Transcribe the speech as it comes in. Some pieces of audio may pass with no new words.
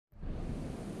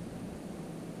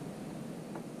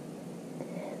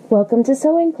Welcome to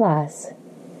sewing class.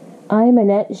 I'm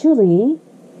Annette Julie,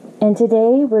 and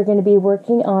today we're going to be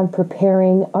working on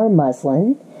preparing our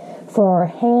muslin for our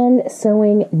hand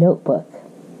sewing notebook.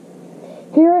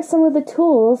 Here are some of the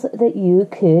tools that you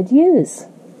could use.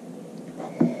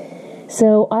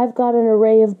 So I've got an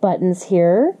array of buttons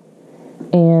here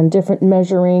and different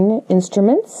measuring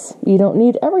instruments. You don't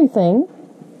need everything,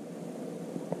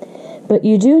 but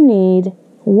you do need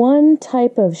one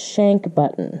type of shank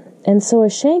button. And so a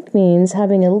shank means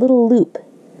having a little loop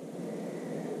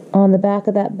on the back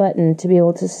of that button to be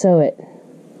able to sew it.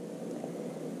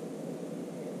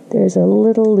 There's a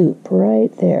little loop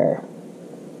right there.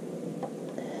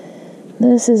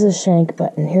 This is a shank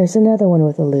button. Here's another one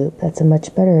with a loop. That's a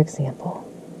much better example.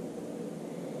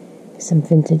 Some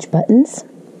vintage buttons.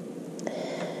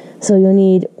 So you'll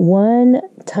need one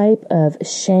type of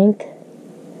shank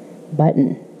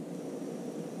button.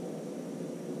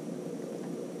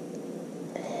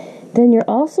 Then you're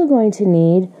also going to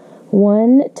need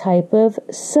one type of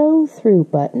sew-through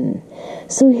button.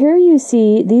 So here you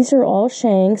see these are all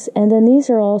shanks, and then these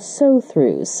are all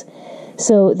sew-throughs.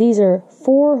 So these are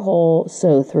 4-hole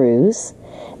sew-throughs,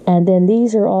 and then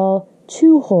these are all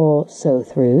 2-hole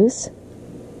sew-throughs.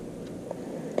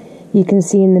 You can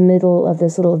see in the middle of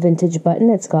this little vintage button,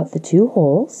 it's got the 2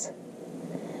 holes.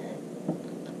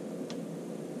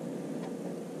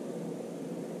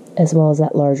 As well as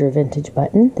that larger vintage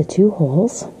button, the 2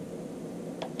 holes.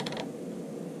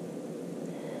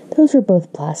 Those are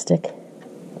both plastic.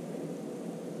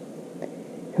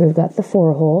 Here we've got the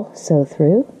 4-hole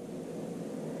sew-through.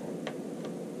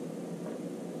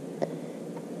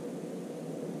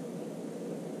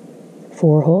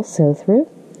 Four-hole sew-through.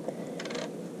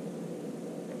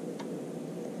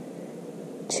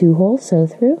 2-hole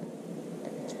sew-through.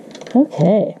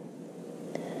 Okay.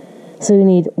 So you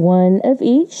need one of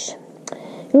each.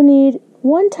 You'll need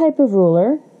one type of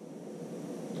ruler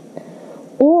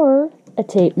or a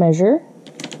tape measure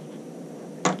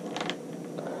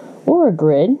or a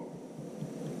grid.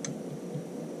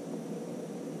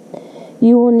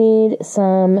 You will need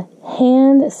some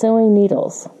hand sewing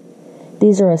needles.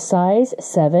 These are a size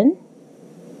 7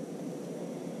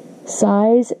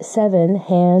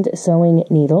 hand sewing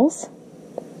needles.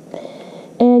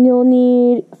 And you'll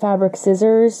need fabric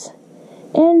scissors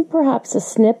and perhaps a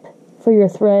snip for your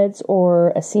threads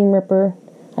or a seam ripper.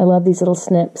 I love these little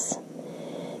snips.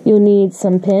 You'll need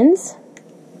some pins.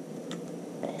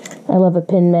 I love a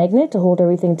pin magnet to hold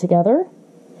everything together.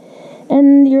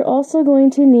 And you're also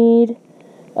going to need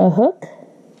a hook.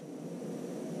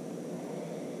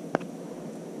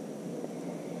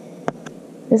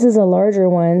 This is a larger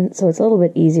one, so it's a little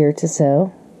bit easier to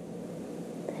sew.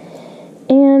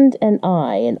 And an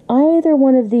eye, and either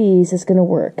one of these is going to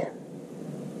work.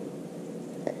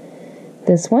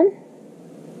 This one,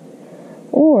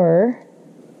 or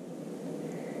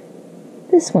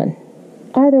this one.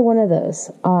 Either one of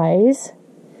those eyes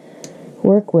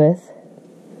work with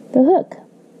the hook.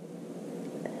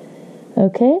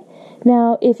 Okay,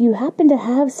 now if you happen to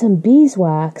have some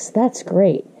beeswax, that's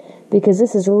great, because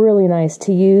this is really nice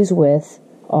to use with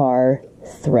our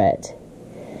thread.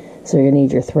 So you're going to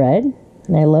need your thread,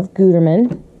 and I love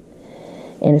Gutermann,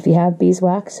 and if you have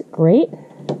beeswax, great.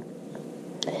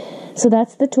 So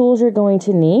that's the tools you're going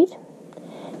to need.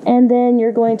 And then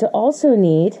you're going to also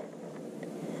need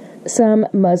some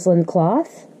muslin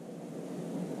cloth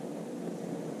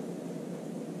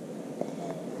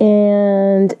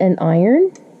and an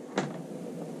iron.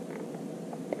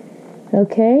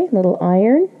 Okay, little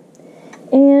iron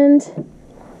and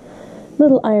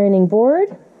little ironing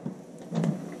board.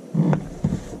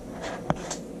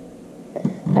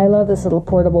 I love this little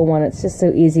portable one. It's just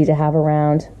so easy to have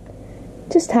around.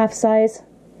 Just half size.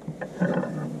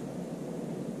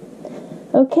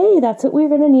 Okay, that's what we're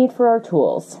going to need for our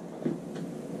tools.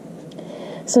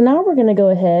 So now we're going to go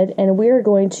ahead and we're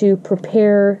going to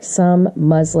prepare some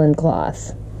muslin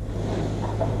cloth.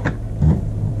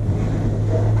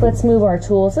 Let's move our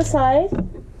tools aside.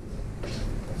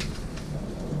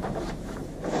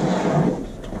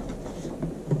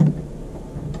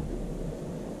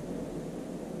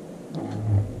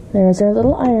 There's our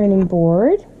little ironing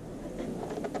board.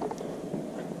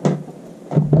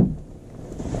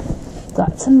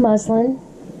 Got some muslin.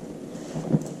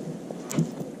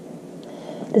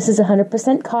 This is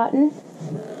 100% cotton.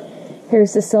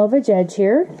 Here's the selvage edge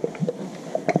here.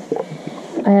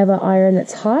 I have an iron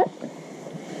that's hot.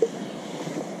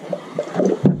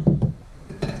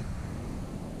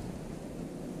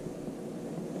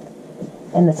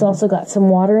 And it's also got some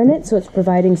water in it, so it's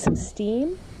providing some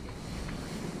steam.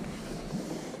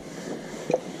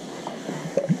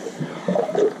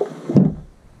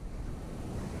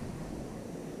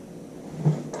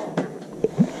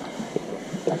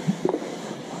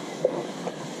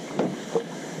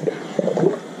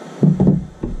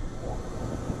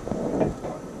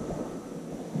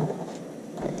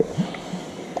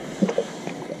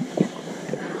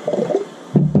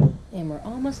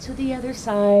 almost to the other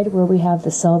side where we have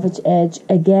the selvage edge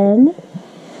again.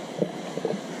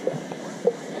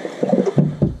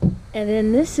 And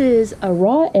then this is a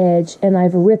raw edge, and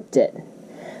I've ripped it.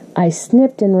 I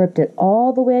snipped and ripped it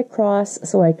all the way across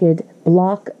so I could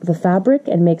block the fabric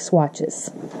and make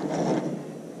swatches.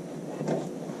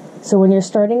 So when you're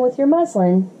starting with your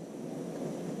muslin,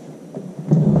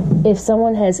 if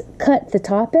someone has cut the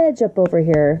top edge up over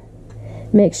here,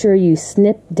 make sure you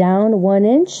snip down 1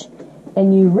 inch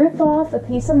and you rip off a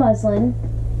piece of muslin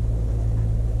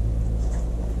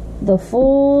the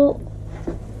full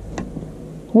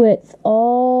width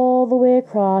all the way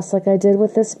across, like I did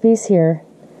with this piece here.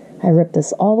 I ripped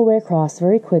this all the way across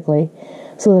very quickly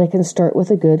so that I can start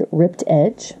with a good ripped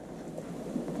edge.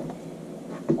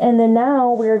 And then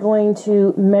now we're going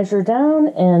to measure down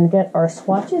and get our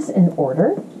swatches in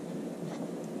order.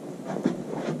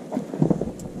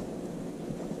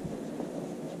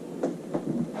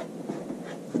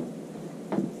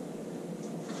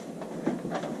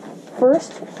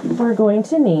 First, we're going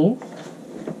to need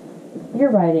your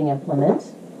writing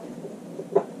implement.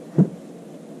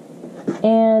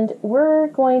 And we're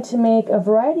going to make a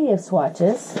variety of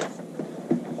swatches.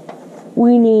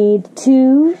 We need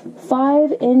 2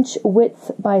 5-inch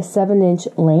width by 7-inch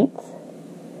length.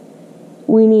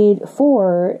 We need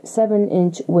 4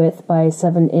 7-inch width by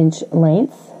 7-inch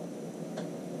length.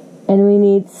 And we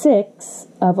need 6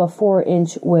 of a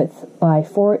 4-inch width by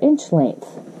 4-inch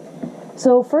length.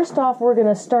 So first off, we're going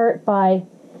to start by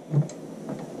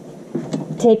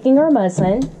taking our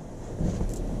muslin,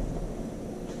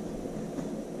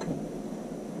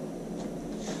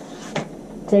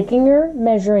 taking your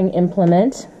measuring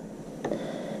implement,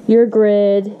 your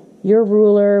grid, your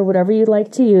ruler, whatever you'd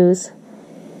like to use,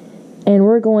 and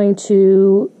we're going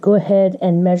to go ahead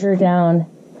and measure down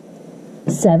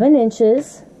 7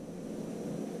 inches,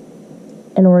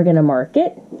 and we're going to mark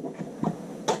it.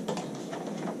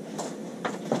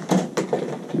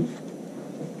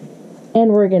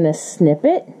 And we're going to snip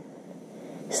it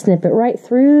right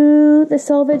through the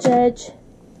selvage edge,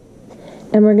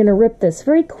 and we're going to rip this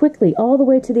very quickly all the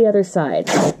way to the other side.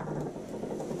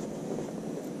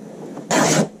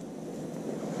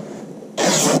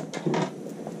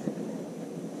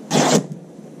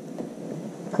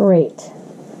 Great.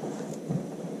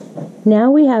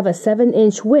 Now we have a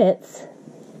 7-inch width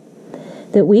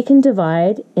that we can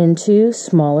divide into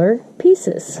smaller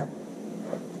pieces.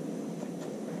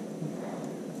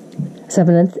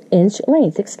 7-inch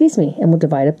length, and we'll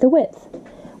divide up the width.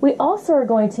 We also are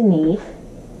going to need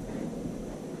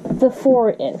the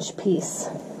 4-inch piece.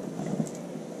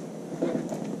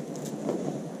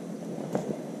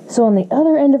 So on the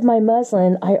other end of my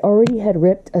muslin, I already had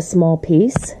ripped a small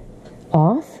piece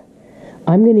off.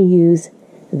 I'm going to use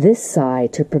this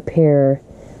side to prepare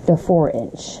the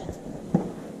 4-inch.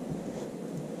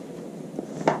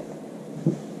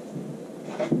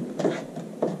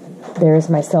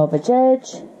 There's my selvage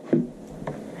edge.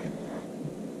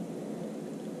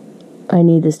 I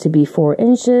need this to be 4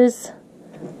 inches.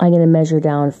 I'm going to measure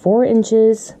down 4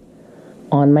 inches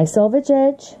on my selvage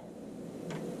edge.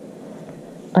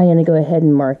 I'm going to go ahead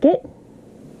and mark it.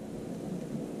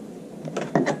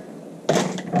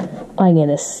 I'm going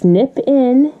to snip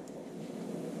in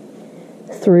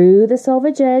through the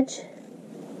selvage edge,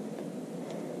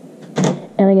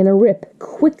 and I'm going to rip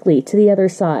quickly to the other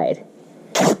side.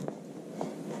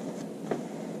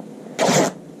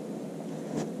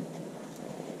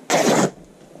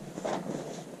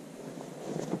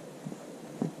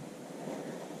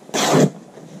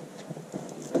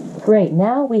 Great,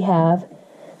 now we have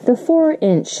the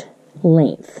 4-inch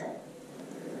length.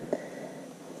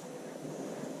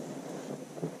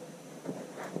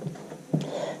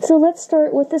 So let's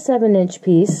start with the 7-inch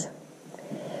piece.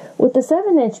 With the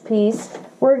 7-inch piece,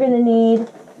 we're going to need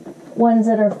ones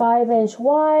that are 5-inch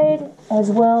wide as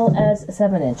well as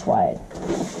 7-inch wide.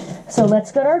 So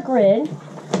let's get our grid.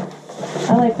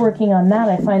 I like working on that.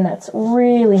 I find that's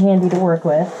really handy to work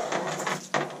with.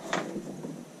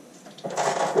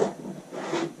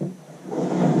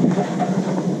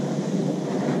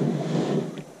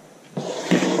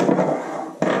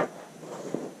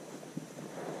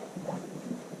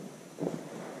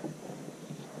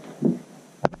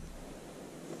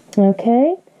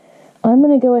 Okay, I'm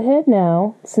going to go ahead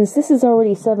now, since this is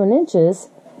already 7 inches,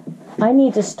 I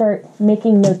need to start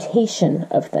making notation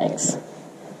of things.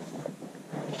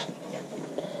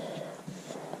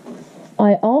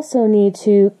 I also need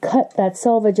to cut that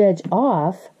selvage edge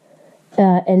off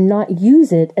and not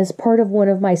use it as part of one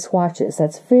of my swatches.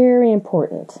 That's very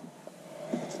important.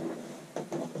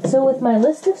 So with my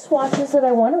list of swatches that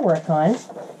I want to work on,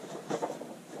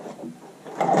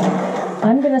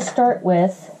 I'm going to start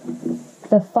with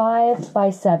the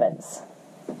 5x7s.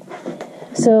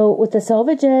 So with the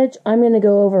selvage edge, I'm going to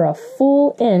go over a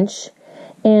full inch,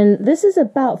 and this is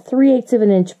about 3/8 of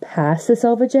an inch past the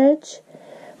selvage edge.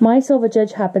 My selvage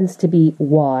edge happens to be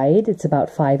wide. It's about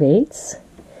 5/8.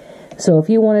 So if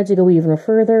you wanted to go even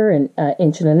further, an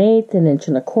inch and an eighth, an inch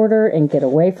and a quarter, and get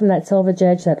away from that selvage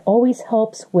edge, that always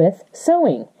helps with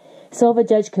sewing.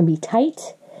 Selvage edge can be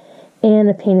tight and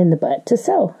a pain in the butt to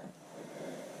sew.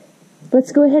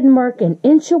 Let's go ahead and mark an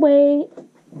inch away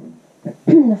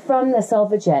from the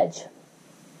selvage edge.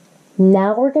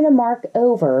 Now we're going to mark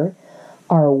over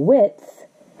our width,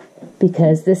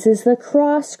 because this is the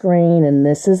cross grain and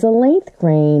this is the length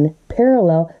grain.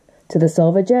 Parallel to the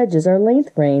selvage edge is our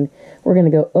length grain. We're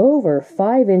going to go over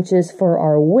 5 inches for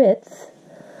our width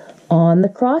on the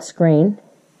cross grain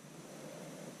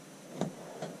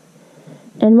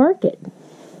and mark it.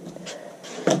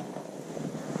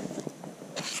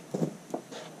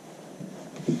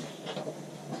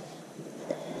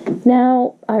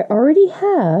 Now, I already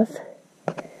have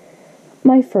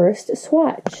my first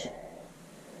swatch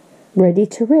ready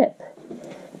to rip.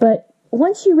 But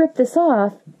once you rip this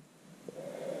off,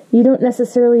 you don't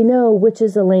necessarily know which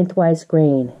is the lengthwise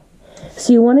grain.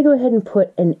 So you want to go ahead and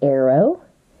put an arrow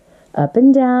up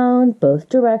and down, both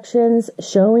directions,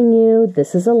 showing you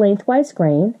this is a lengthwise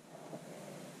grain.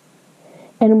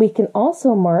 And we can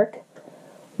also mark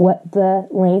what the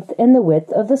length and the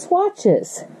width of the swatch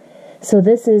is. So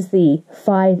this is the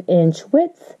 5-inch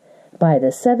width by the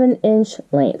 7-inch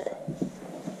length.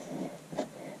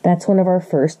 That's one of our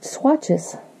first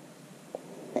swatches.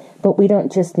 But we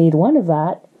don't just need one of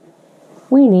that,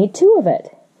 we need 2 of it.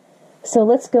 So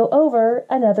let's go over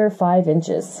another 5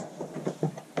 inches.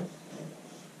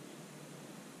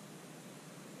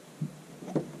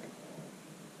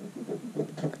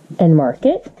 And mark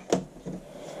it.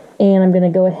 And I'm going to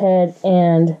go ahead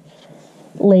and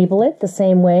label it the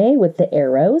same way with the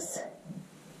arrows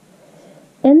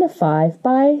and the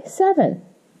 5x7.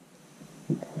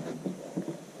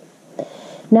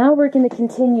 Now we're going to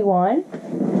continue on,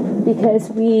 because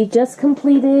we just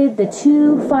completed the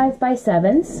 2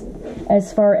 5x7s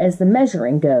as far as the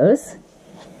measuring goes.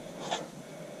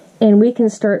 And we can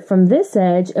start from this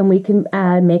edge and we can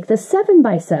make the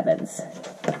 7x7s.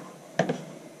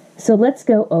 So let's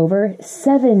go over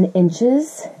 7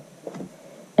 inches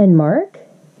and mark.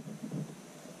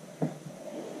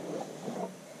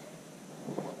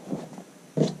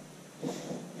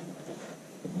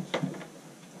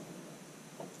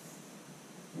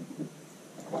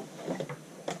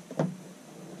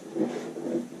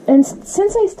 And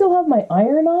since I still have my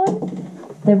iron on,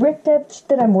 the ripped edge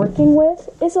that I'm working with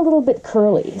is a little bit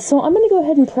curly. So I'm going to go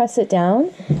ahead and press it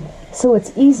down so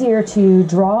it's easier to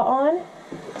draw on.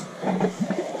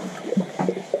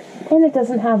 And it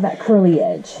doesn't have that curly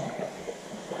edge.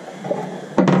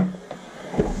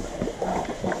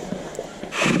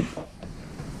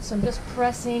 So I'm just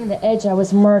pressing the edge I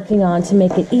was marking on to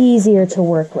make it easier to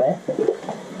work with.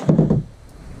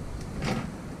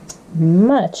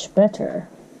 Much better.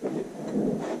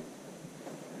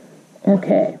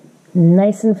 Okay,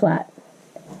 nice and flat.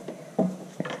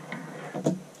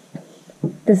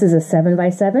 This is a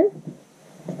 7x7.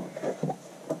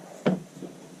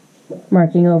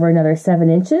 Marking over another 7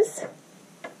 inches.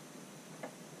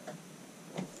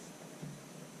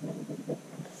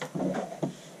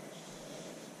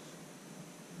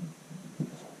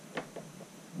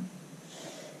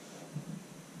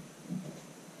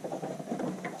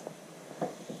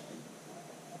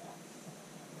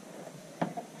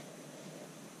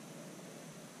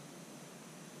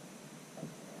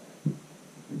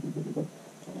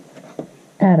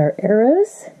 Add our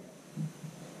arrows.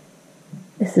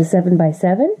 This is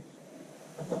 7x7.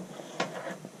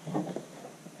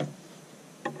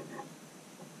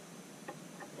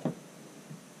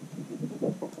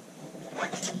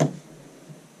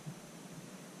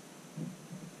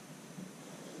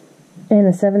 And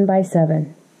a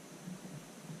 7x7.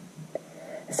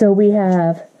 So we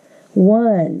have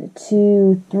 1,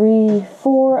 2, 3,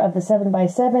 4 of the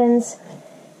 7x7s,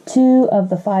 2 of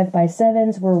the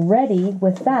 5x7s. We're ready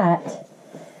with that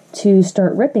to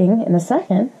start ripping in a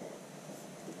second.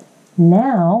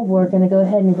 Now we're going to go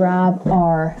ahead and grab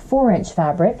our 4-inch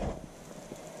fabric,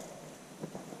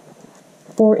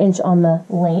 4-inch on the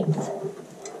length,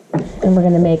 and we're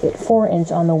going to make it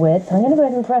 4-inch on the width. I'm going to go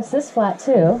ahead and press this flat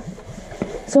too,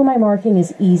 so my marking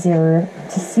is easier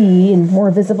to see and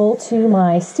more visible to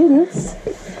my students.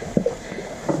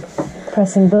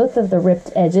 Pressing both of the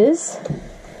ripped edges.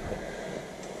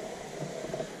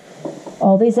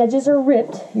 All these edges are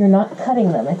ripped. You're not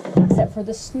cutting them except for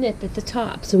the snip at the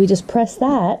top. So we just press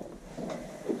that.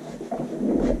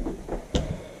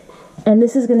 And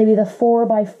this is going to be the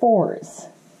 4x4s.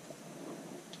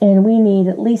 And we need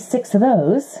at least 6 of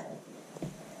those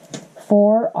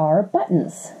for our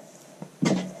buttons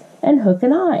and hook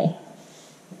and eye.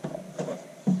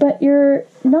 But you're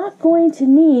not going to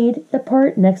need the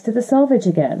part next to the selvage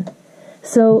again.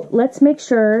 So let's make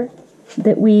sure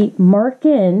that we mark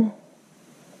in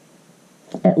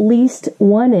at least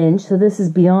 1 inch. So this is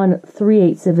beyond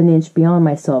 3/8 of an inch beyond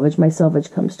my selvage. My selvage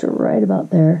comes to right about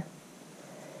there.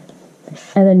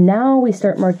 And then now we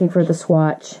start marking for the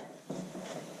swatch,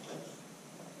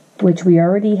 which we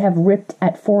already have ripped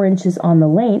at 4 inches on the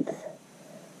length.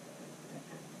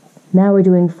 Now we're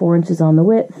doing 4 inches on the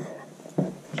width.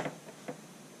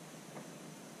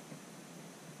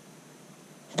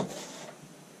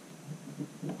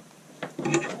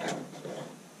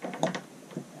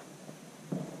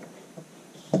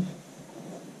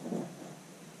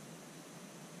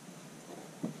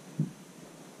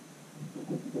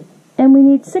 And we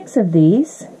need 6 of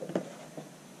these.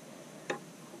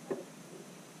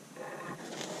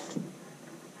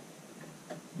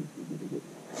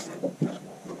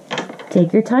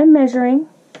 Take your time measuring.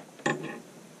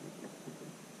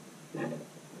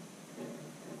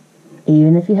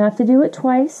 Even if you have to do it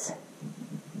twice.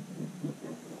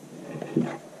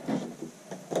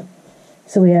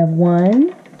 So we have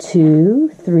 1, 2,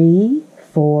 3,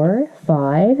 4,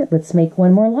 5. Let's make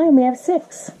one more line. We have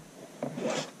 6.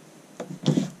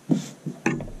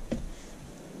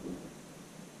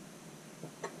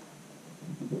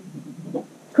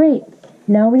 Great.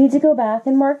 Now we need to go back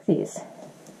and mark these.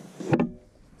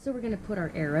 So we're going to put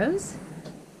our arrows.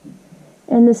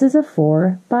 And this is a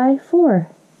 4x4.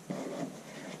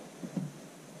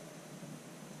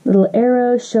 Little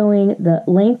arrow showing the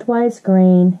lengthwise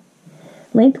grain.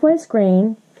 Lengthwise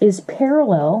grain is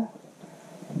parallel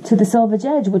to the selvage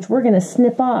edge, which we're going to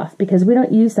snip off because we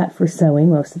don't use that for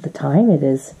sewing most of the time. It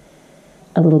is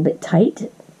a little bit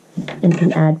tight and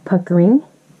can add puckering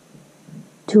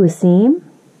to a seam.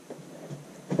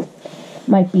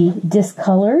 Might be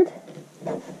discolored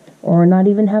or not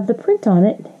even have the print on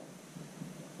it.